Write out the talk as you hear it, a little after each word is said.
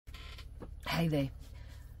Hey there,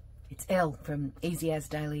 it's Elle from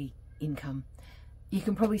EasyAsDailyIncome. You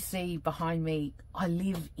can probably see behind me, I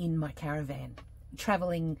live in my caravan,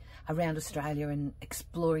 travelling around Australia and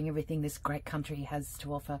exploring everything this great country has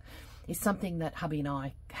to offer is something that hubby and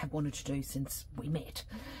I have wanted to do since we met.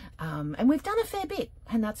 And we've done a fair bit,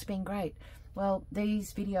 and that's been great. Well,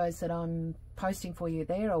 these videos that I'm posting for you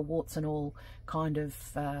there are warts and all kind of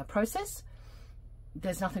process.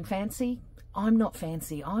 There's nothing fancy. I'm not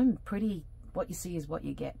fancy. I'm pretty, what you see is what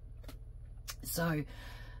you get. So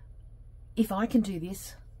if I can do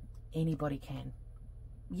this, anybody can.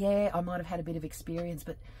 Yeah, I might have had a bit of experience,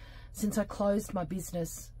 but since I closed my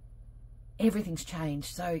business, everything's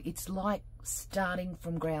changed. So it's like starting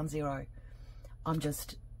from ground zero. I'm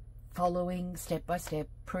just following step by step,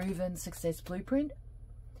 proven success blueprint.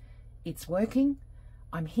 It's working.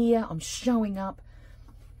 I'm here. I'm showing up.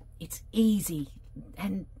 It's easy,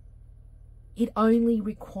 and it only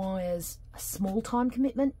requires a small time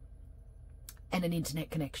commitment and an internet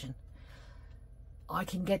connection. I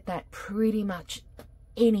can get that pretty much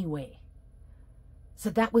anywhere. So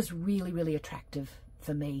that was really, really attractive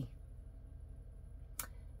for me.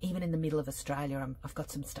 Even in the middle of Australia, I've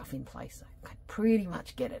got some stuff in place. I can pretty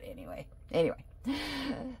much get it anyway. Anyway,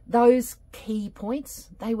 those key points,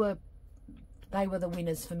 they were the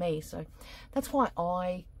winners for me. So that's why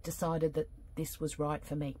I decided that this was right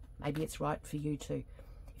for me. Maybe it's right for you too.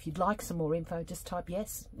 If you'd like some more info, just type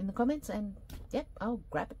yes in the comments and yep, I'll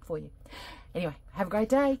grab it for you. Anyway, have a great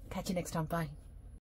day. Catch you next time. Bye.